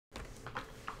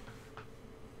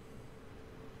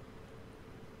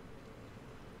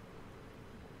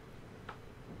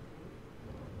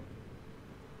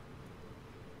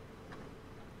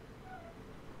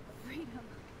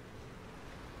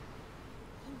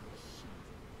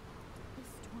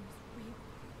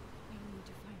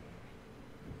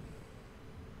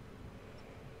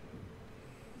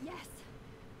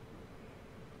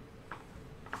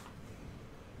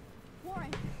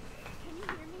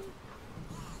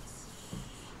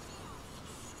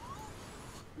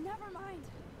mind.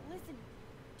 Listen,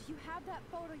 do you have that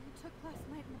photo you took last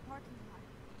night in the parking lot?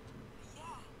 Yeah.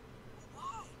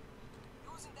 Why? It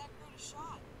wasn't that great a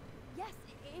shot. Yes,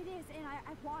 it is, and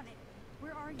I want it.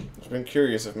 Where are you? I've been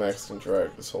curious if Max can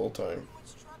drive this whole time. Pretty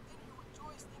much trapped in here with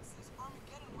Joyce thinks this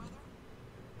Armageddon weather.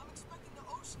 I'm expecting the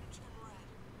ocean to turn red.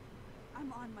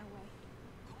 I'm on my way.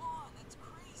 Come on, that's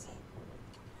crazy. You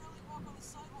can barely walk on the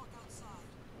sidewalk outside.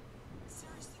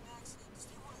 Seriously, Max,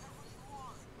 stay wherever you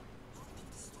are. I don't think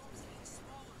the storm's getting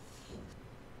smaller.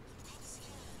 I'm kind of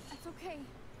scared. That's okay.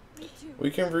 Me too.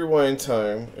 We can rewind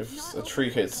time if a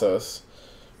tree hits us,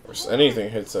 or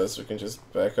anything hits us. We can just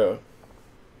back up.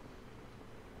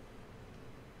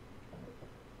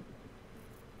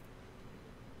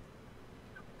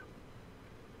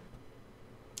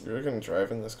 You're gonna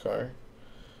drive in this car?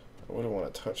 I wouldn't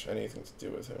want to touch anything to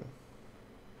do with him.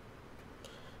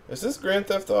 Is this Grand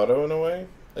Theft Auto in a way?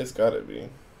 It's gotta be.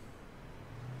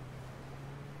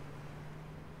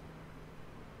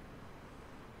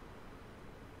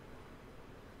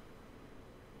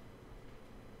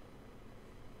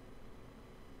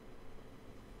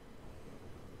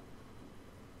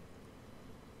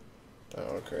 Oh,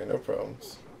 okay, no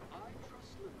problems.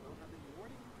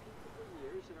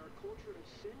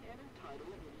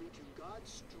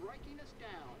 Striking us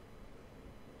down.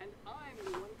 And I'm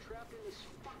the one trapped in this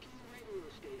fucking radio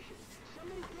station.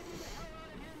 Somebody get me the hell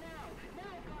out of here now!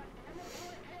 Now, God, I'm not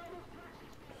going to pay all those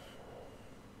taxes.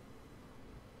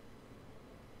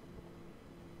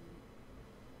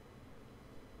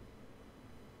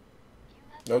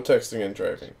 No texting and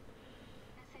driving.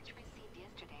 Message received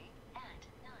yesterday at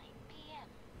 9 p.m.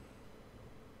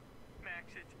 Max,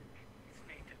 it's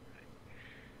Nathan.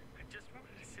 I just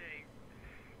wanted to say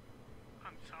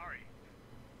I'm sorry.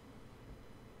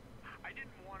 I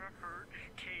didn't want to hurt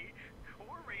Kate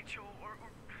or Rachel or I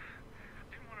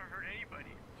didn't want to hurt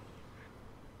anybody.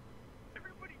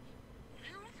 Everybody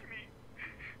used me.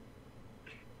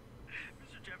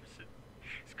 Mr. Jefferson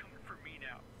is coming for me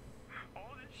now.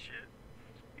 All this shit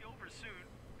will be over soon.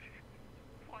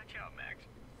 Watch out, Max.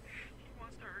 He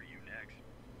wants to hurt you next.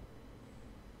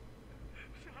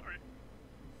 Sorry.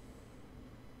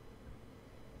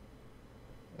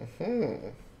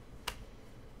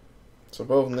 So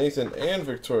both Nathan and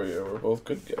Victoria were both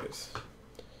good guys.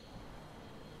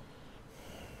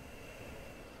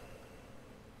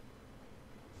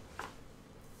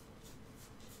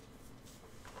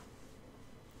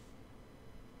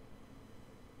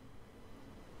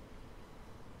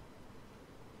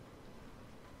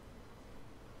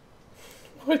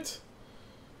 What?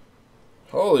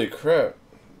 Holy crap.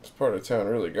 This part of town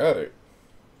really got it.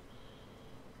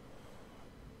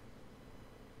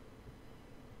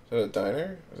 Is that a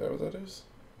diner? Is that what that is?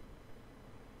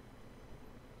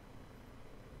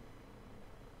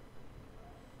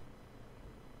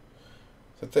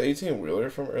 Is that the 18-wheeler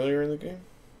from earlier in the game?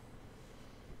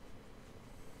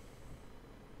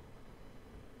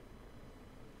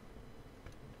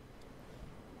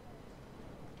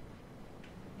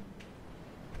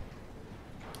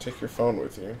 Take your phone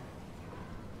with you.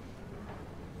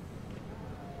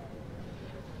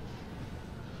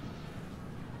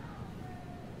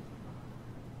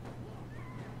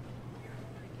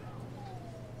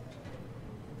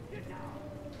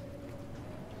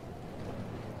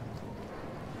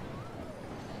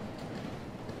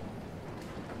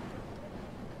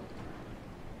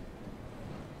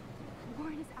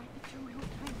 Warren is at the terminal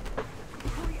time.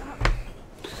 Hurry up.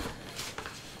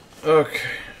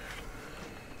 Okay.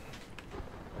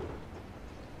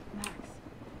 Max,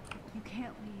 you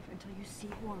can't leave until you see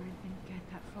Warren and get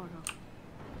that photo.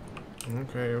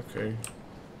 Okay, okay.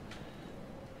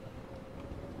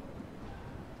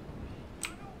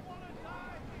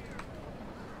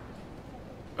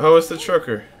 Oh, it's the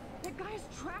trucker. That guy's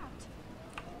trapped.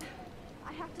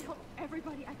 I have to help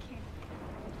everybody I can.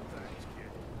 Thanks, kid.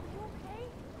 Are you okay?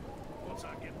 Once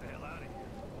I get the hell out of here,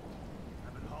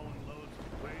 I've been hauling loads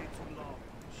for way too long in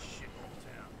this shithole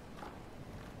town.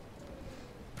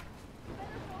 You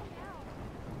better go now.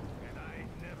 And I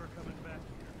ain't never coming back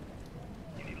here.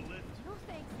 You need a lift? No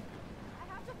thanks.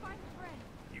 I have to find a friend.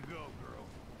 You go, girl.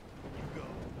 You go.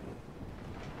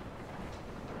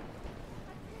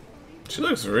 She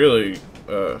looks really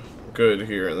good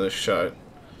here in this shot.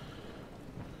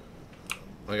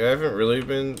 Like, I haven't really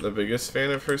been the biggest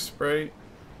fan of her sprite.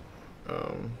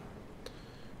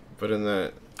 But in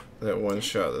that one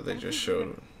shot that they just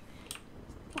showed.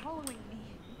 Following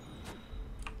me.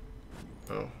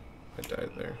 Oh, I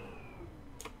died there.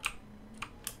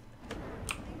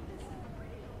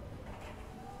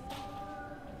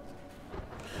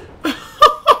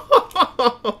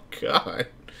 Oh, God.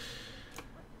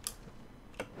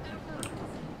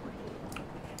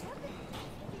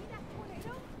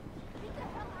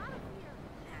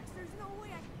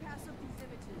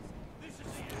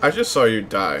 I just saw you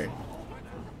die.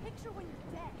 Picture when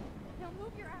you're dead. Now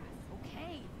move your ass.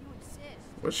 Okay, you insist.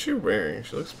 What's she wearing?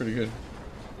 She looks pretty good.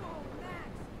 Oh, Max,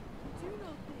 you do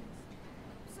know things.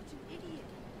 You're such an idiot.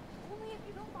 Only if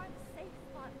you don't find a safe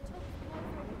spot until this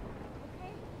blows over. Okay?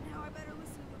 Now I better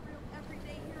listen to the real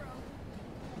everyday hero.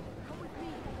 Come with me.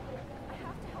 I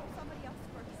have to help somebody else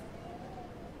first.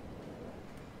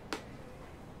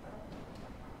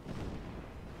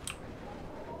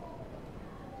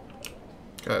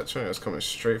 God, China's coming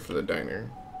straight for the diner.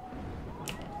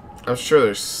 I'm sure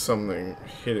there's something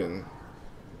hidden.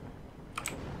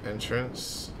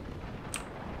 Entrance.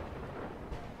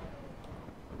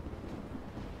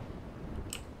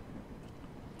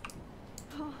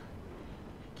 Oh,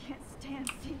 I can't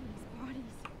stand seeing these bodies.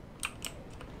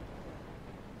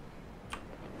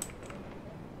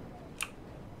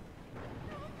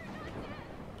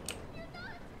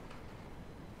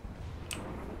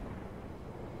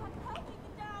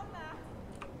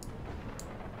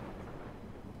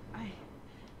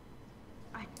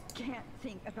 I can't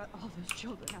think about all those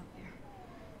children out there.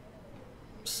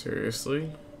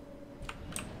 Seriously?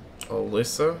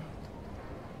 Alyssa?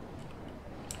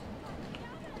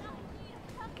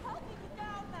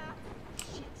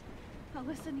 Shit.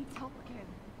 Alyssa needs help again.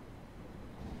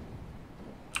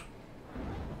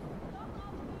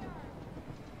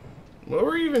 What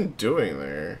were you even doing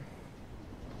there?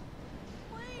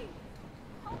 Please,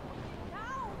 help me get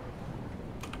down.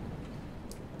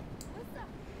 Alyssa,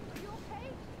 are you okay?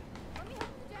 Let me help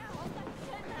you down. All that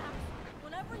shit, Max.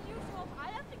 Whenever you show up, I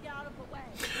have to get out of the way.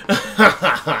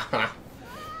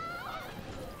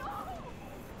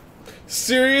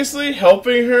 Seriously?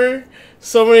 Helping her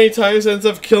so many times ends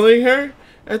up killing her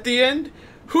at the end?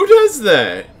 Who does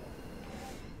that?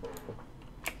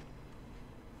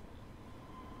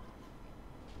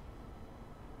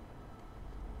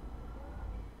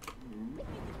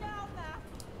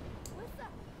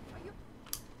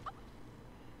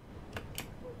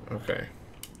 Okay.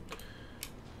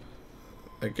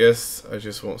 I guess I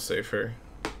just won't save her.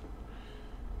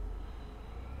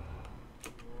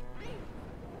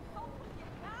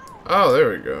 Oh, there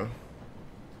we go.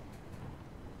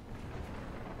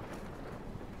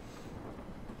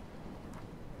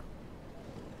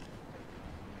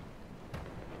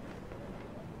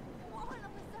 Come on,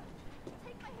 Alyssa.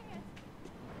 Take my hand.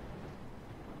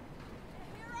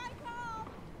 Here I come.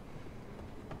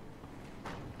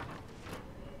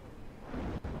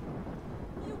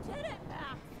 You did it,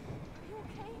 Max. Are you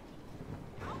okay?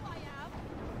 Now I am.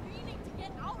 We need to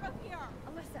get out of here.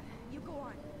 Alyssa, you go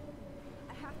on.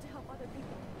 I have to help other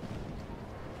people.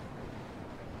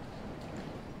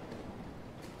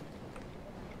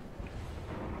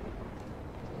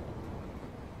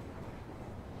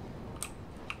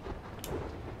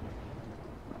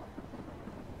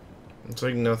 It's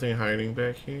like nothing hiding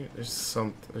back here. There's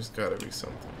something. There's gotta be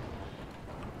something.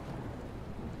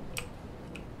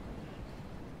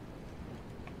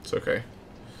 It's okay.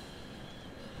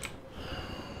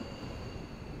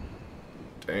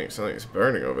 Dang, something's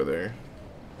burning over there.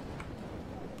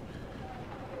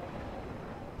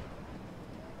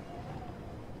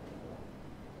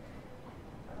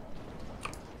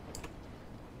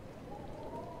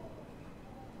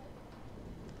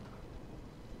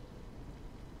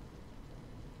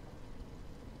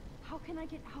 How can I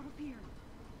get out of here?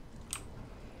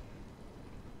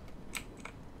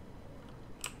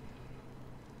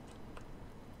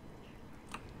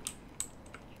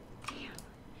 Damn.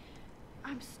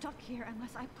 I'm stuck here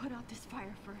unless I put out this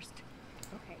fire first.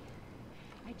 Okay.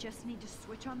 I just need to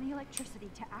switch on the electricity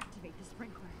to activate the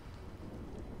sprinkler.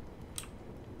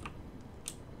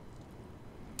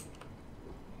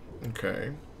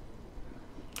 Okay.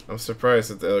 I'm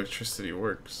surprised that the electricity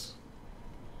works.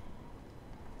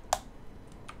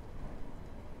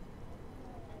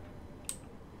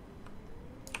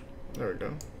 There we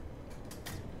go.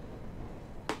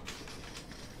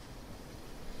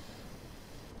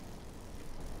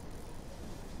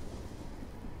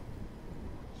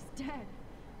 He's dead.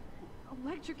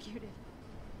 Electrocuted.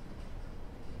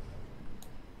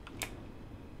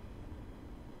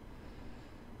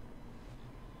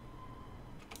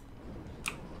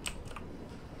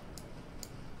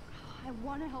 I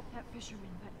want to help that fisherman,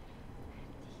 but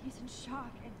he's in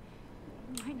shock and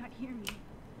he might not hear me.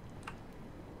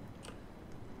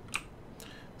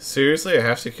 Seriously, I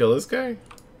have to kill this guy?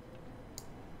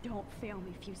 Don't fail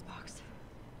me, Fusebox.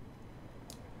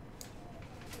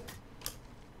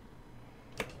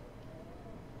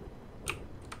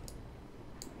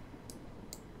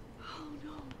 Oh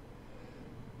no.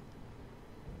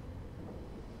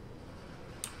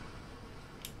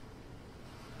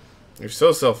 You're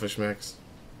so selfish, Max.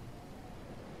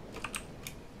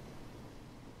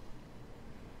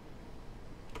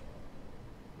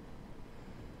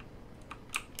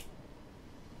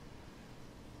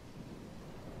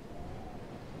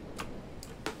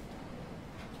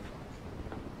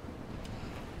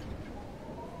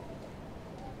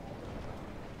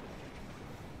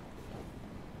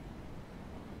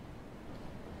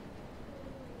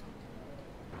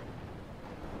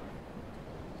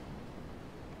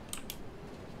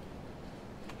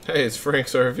 Hey, it's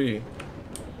Frank's RV.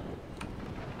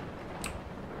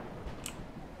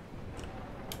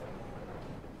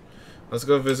 Let's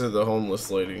go visit the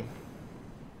homeless lady.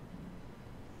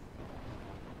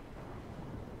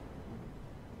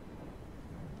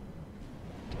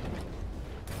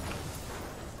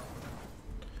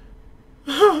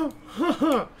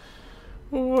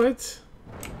 What?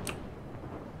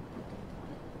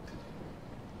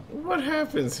 What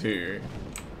happens here?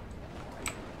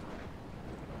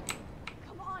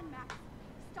 Come on, Max.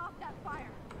 Stop that fire.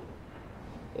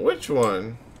 Which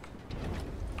one?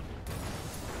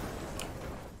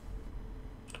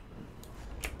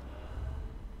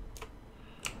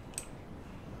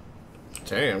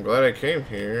 Dang, I'm glad I came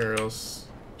here, or else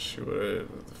she would have.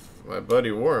 My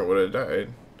buddy Warren would have died.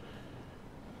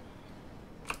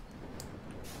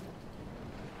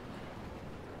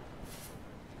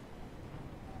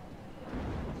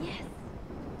 Yes.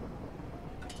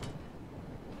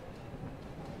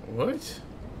 What?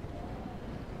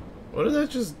 What did that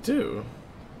just do?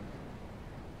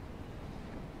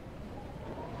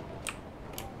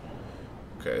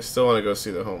 Okay, I still want to go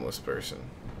see the homeless person.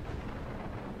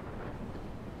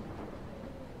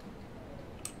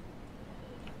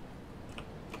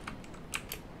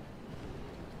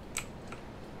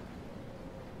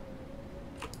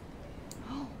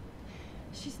 Oh,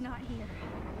 she's not here.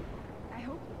 I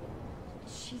hope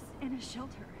she's in a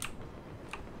shelter.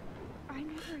 I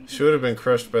never even... She would have been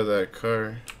crushed by that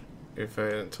car if I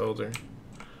hadn't told her.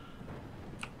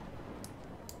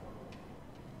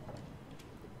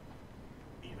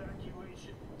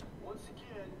 Evacuation. Once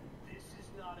again, this is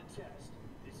not a test.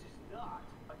 This is not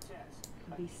a test.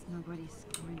 At least nobody's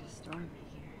going to starve me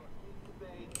here. The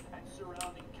Bay and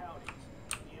surrounding counties.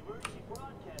 The emergency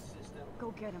broadcast system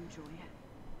Go get him, Julia.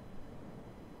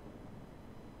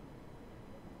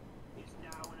 is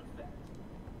now in effect.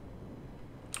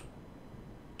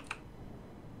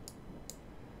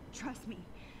 Trust me.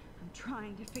 I'm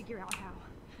trying to figure out how.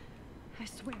 I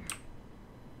swear.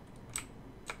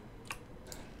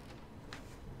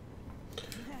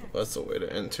 That's the way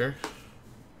to enter.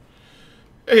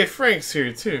 Hey, Frank's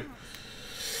here too.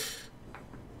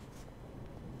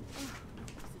 I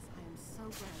am so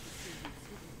glad to see you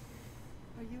too.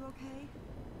 Are you okay?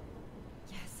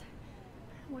 Yes.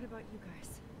 What about you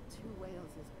guys? Two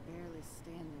Wales is barely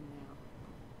standing now.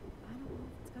 I don't know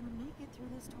if it's gonna make it through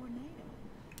this tornado.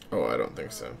 Oh, I don't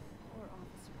think so. Poor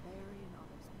Officer Barry and all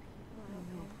those people. I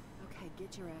know. Okay,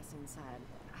 get your ass inside.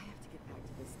 I have to get back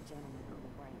to this gentleman on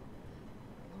the ground.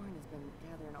 Lauren has been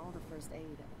gathering all the first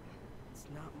aid. It's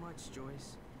not much,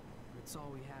 Joyce. It's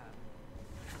all we have.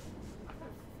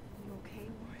 You okay,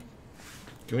 Warren?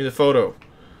 Give me the photo.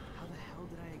 How the hell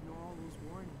did I ignore all those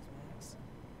warnings, Max?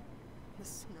 The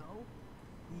snow?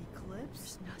 The eclipse?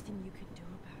 There's nothing you can do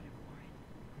about it, Warren.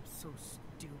 I'm so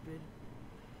stupid.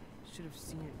 Should have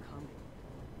seen it coming.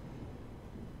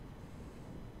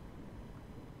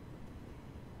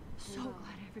 So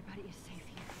glad everybody is safe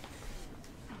here.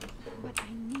 But I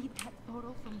need that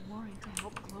photo from Warren to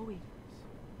help Chloe.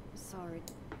 Sorry.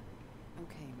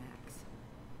 Okay, Max.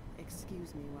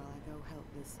 Excuse me while I go help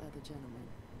this other gentleman.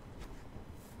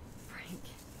 Frank,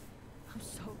 I'm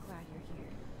so glad you're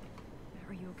here.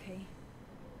 Are you okay?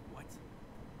 What?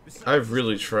 I've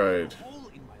really tried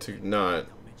to not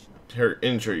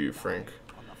injure you, Frank.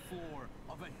 On the floor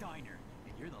of a diner,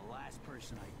 and you're the last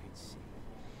person I could see.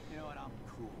 You know what? I'm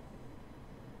cool.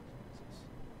 Jesus.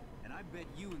 And I bet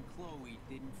you and Chloe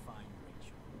didn't find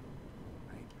Rachel,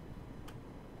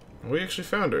 right? We actually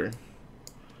found her.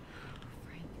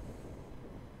 Frank,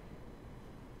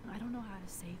 I don't know how to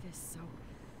say this, so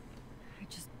I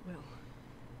just will.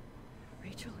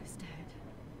 Rachel is dead.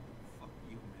 Fuck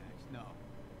you, Max. No.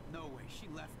 No way. She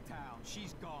left town.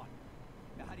 She's gone.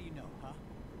 Now, how do you know, huh?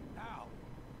 How?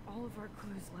 All of our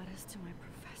clues led us to my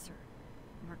professor,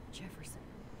 Mark Jefferson.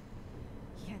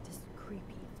 He had this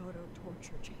creepy photo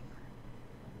torture chamber.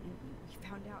 And we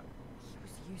found out he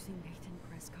was using Nathan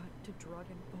Prescott to drug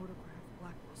and photograph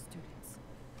Blackwell students.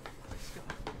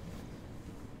 Prescott.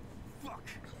 Fuck.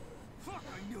 Fuck,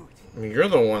 I knew it. I mean, you're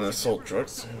the one that sold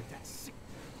drugs to him. With that sick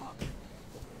punk.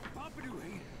 Pompidou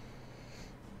hater.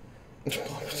 You saw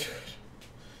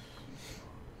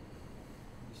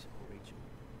Rachel.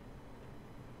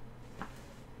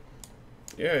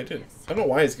 Yeah, I did. I don't know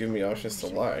why he's giving me options to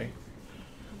lie.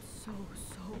 I'm so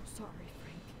sorry,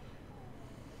 Frank.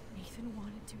 Nathan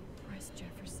wanted to impress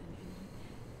Jefferson and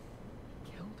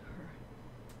he killed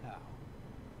her. How?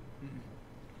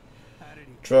 How did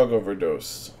he? Drug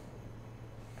overdose.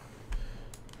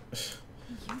 He used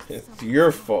It's something your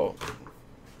wrong. fault.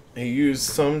 He used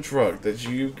some drug that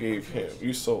you gave him.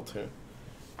 You sold him.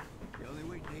 The only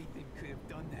way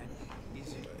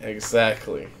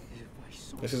Exactly. As if I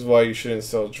saw This is why you shouldn't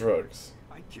sell drugs.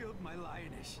 I killed my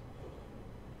lioness.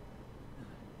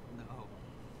 No.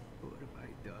 What have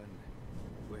I done?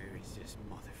 Where is this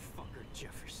motherfucker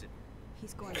Jefferson?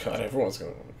 He's going God, to everyone's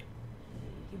gonna.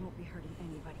 He won't be hurting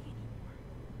anybody anymore.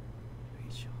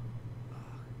 Rachel. Oh,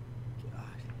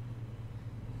 God.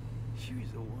 She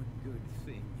was the one good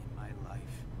thing in my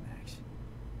life, Max.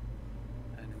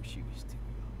 I know she was too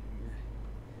young.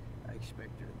 I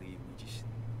expect her to leave me, just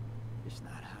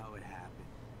not how it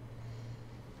happened.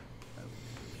 I would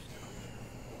never stop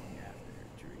going after her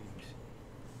dreams.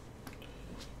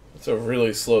 It's a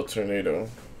really slow tornado.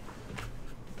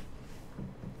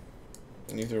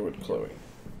 Neither would Chloe.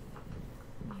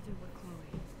 Neither would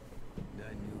Chloe.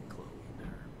 I knew Chloe and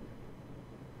her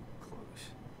close.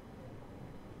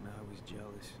 And I was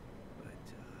jealous, but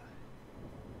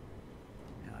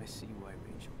now I see why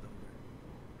Rachel dumped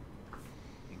her.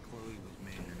 And Chloe was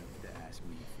man enough to ask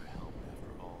me for help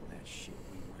after all that shit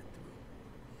we went through.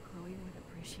 Chloe would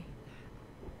appreciate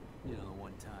that. You know, the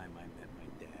one time I met my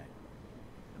dad,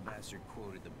 the bastard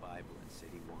quoted the Bible and said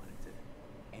he wanted to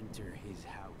enter his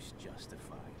house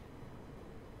justified.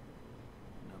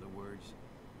 In other words,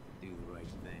 do the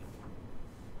right thing.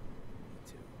 Me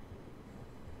too.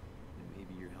 And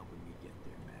maybe you're helping me get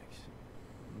there, Max.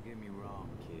 Don't get me wrong,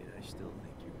 kid. I still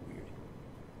think you're weird.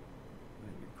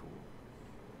 But you're cool.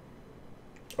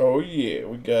 Oh yeah,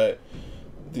 we got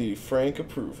the frank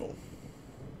approval.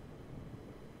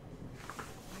 I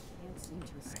can't seem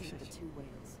to escape the two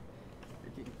whales.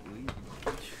 You're getting bleeding,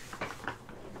 bitch.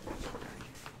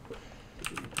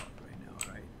 We can talk right now,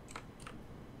 alright?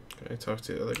 Can I talk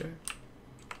to the other guy?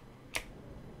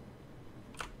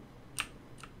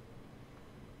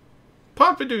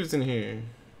 Pompidou's in here.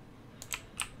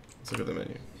 Let's look at the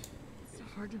menu. It's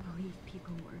hard to believe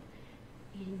people were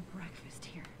eating breakfast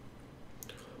here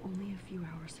only a few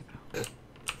hours ago.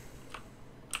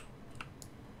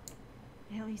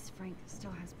 At least Frank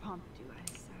still has Pompidou at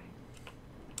his side.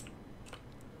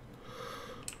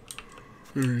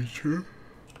 Very true.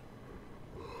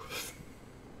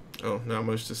 Oh, not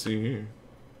much to see here.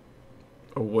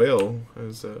 A whale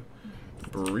has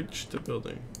breached the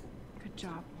building. Good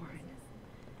job, Warren.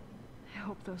 I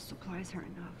hope those supplies are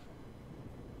enough.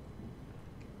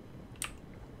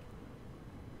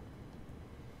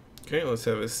 Okay, let's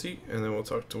have a seat and then we'll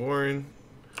talk to Warren.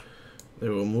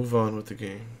 Then we'll move on with the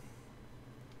game.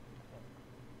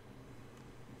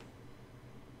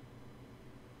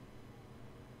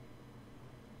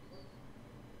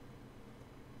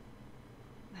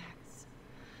 Max,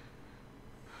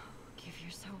 give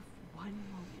yourself one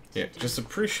moment. Yeah, to just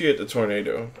appreciate the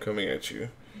tornado coming at you.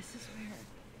 This is where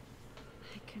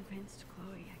I convinced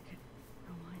Chloe I could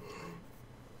rewind time.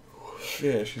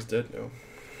 Yeah, she's dead now.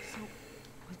 So,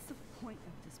 what's the point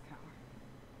of this power?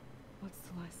 What's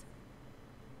the lesson?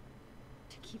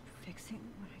 To keep fixing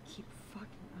what I keep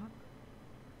fucking up?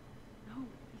 No,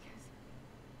 because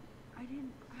I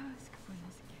didn't ask for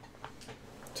this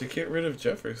gift. To get rid of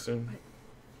Jefferson.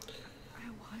 I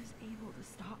was able to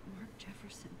stop Mark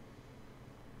Jefferson.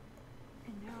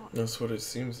 And now That's what it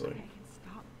seems I like. can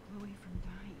stop Chloe from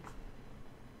dying.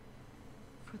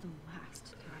 For the last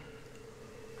time.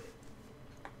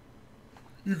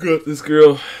 You got this,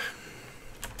 girl.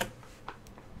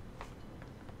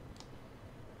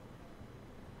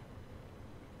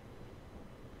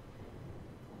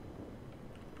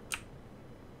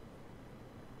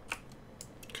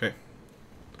 Okay.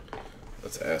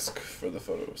 Let's ask for the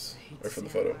photos. I hate Or to for the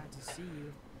say I'm photo. glad to see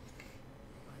you,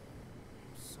 but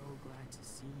I'm so glad to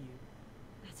see you.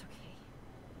 That's okay.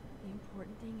 The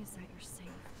important thing is that you're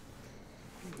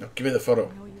safe. No, give me the photo.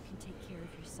 You know you can take care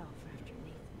of yourself after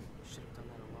Nathan. Should have done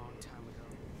that a long time ago.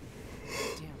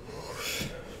 Damn, man.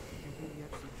 I can't believe you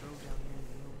actually drove down here in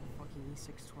the middle of a fucking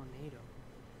E6 tornado.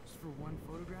 Just for one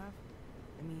photograph?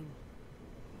 I mean,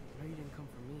 I know you didn't come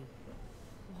for me.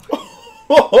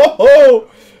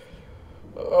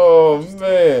 Oh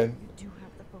man. You do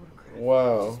have the photograph.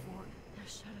 Wow. Now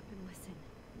shut up and listen.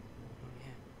 Oh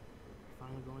yeah. You're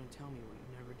finally going to tell me what you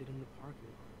never did in the parking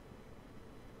lot.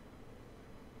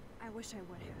 I wish I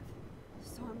would have.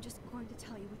 So I'm just going to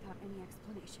tell you without any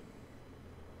explanation.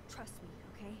 Trust me,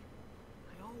 okay?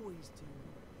 I always do.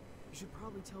 You should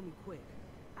probably tell me quick.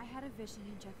 I had a vision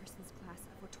in Jefferson's class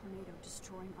of a tornado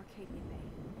destroying Arcadia Bay.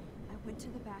 I went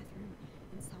to the bathroom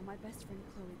and saw my best friend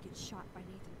Chloe get shot by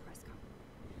Nathan Prescott.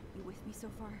 You with me so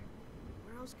far?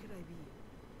 Where else could I be?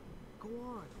 Go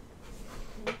on.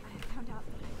 Then I found out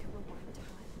that I could rewind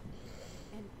time.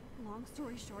 And long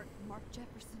story short, Mark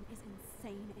Jefferson is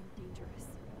insane and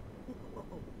dangerous.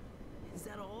 Whoa. Is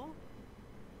that all?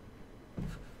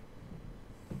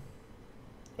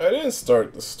 I didn't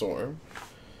start the storm.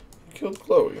 I killed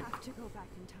Chloe. I have to go back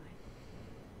in time.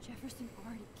 Jefferson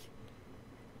already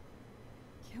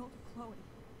killed Chloe.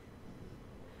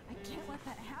 I can't let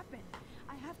that happen.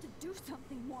 I have to do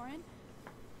something, Warren.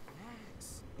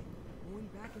 Max, going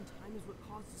back in time is what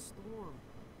caused the storm.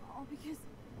 All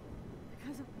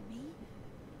because of me?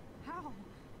 How?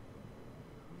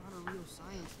 I'm not a real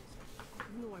scientist,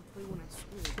 even though I play one at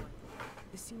school, but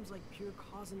this seems like pure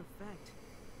cause and effect.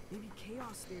 Maybe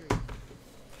chaos theory.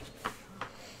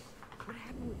 What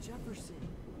happened with Jefferson?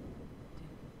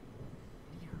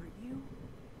 Did he hurt you?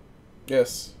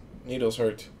 Yes, Needles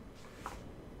hurt.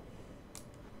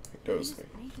 It I goes used me.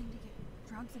 anything to get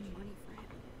drugs and money for him.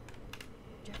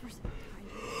 Jefferson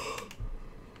kindly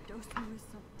dosed me with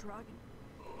some drug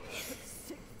and took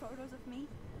sick photos of me.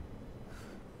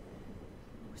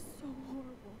 It was so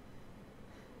horrible.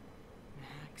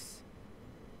 Max,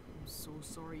 I'm so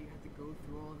sorry you had to go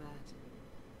through all that.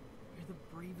 You're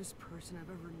the bravest person I've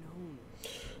ever known.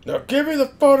 Now give me the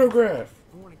photograph!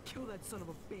 I want to kill that son of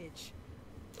a bitch.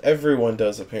 Everyone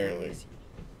does, apparently.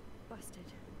 Busted.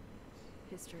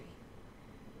 History.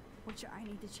 Which I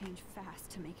need to change fast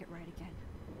to make it right again.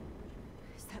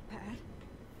 Is that bad?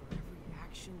 For every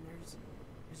action,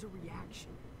 there's a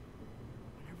reaction.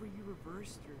 Whenever you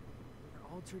reversed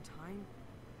or altered time,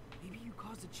 maybe you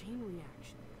caused a chain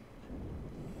reaction.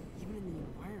 Even in the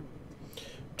environment.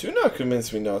 Do not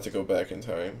convince me not to go back in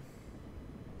time.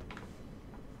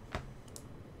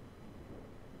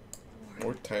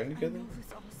 More time I together? know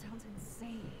this all sounds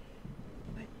insane,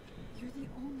 but you're the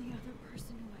only other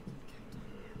person who I can count on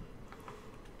now.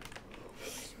 I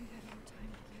wish we had more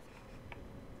time together.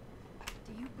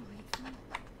 Do you believe me?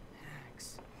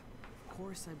 Max, of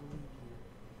course I believe you.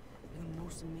 You're the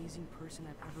most amazing person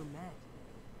I've ever met.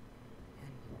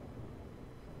 And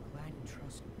I'm glad you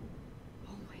trust me.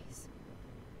 Always.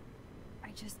 I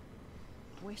just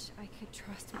wish I could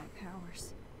trust my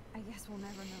powers. I guess we'll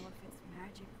never know if it's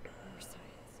magic or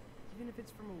science. Even if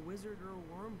it's from a wizard or a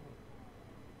wormhole,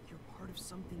 you're part of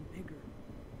something bigger.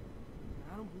 And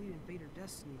I don't believe in fate or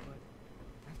destiny, but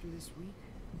after this week,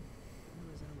 I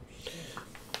realize I don't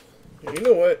know shit. You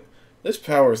know what? This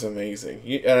power is amazing.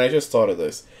 And I just thought of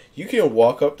this. You can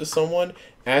walk up to someone,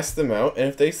 ask them out, and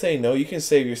if they say no, you can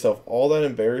save yourself all that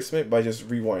embarrassment by just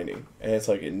rewinding. And it's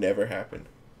like it never happened.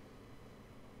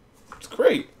 It's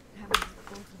great. Having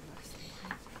both of us.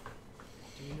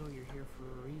 Do you know you're here for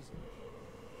a reason?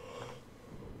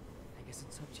 I guess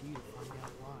it's up to you to find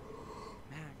out why.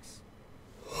 Max,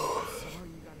 I'm sorry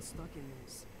you got stuck in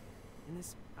this.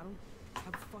 I don't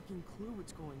have a fucking clue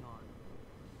what's going on.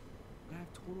 But I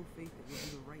have total faith that you'll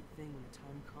do the right thing when the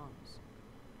time comes.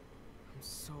 I'm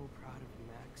so proud of you,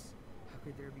 Max. How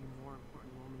could there be a more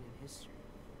important moment in history?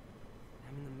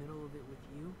 I'm in the middle of it with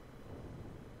you.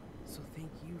 So thank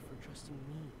you for trusting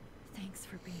me. Thanks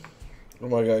for being here. Oh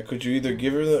my god, could you either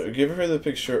give her the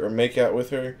picture or make out with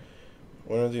her?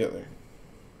 One or the other.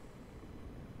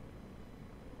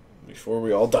 Before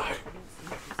we all die.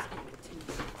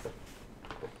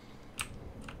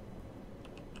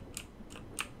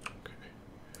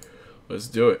 Let's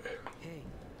do it. Hey,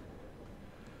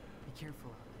 be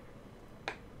careful out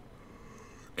there.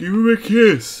 Give him a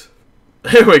kiss.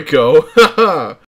 There we go. Haha.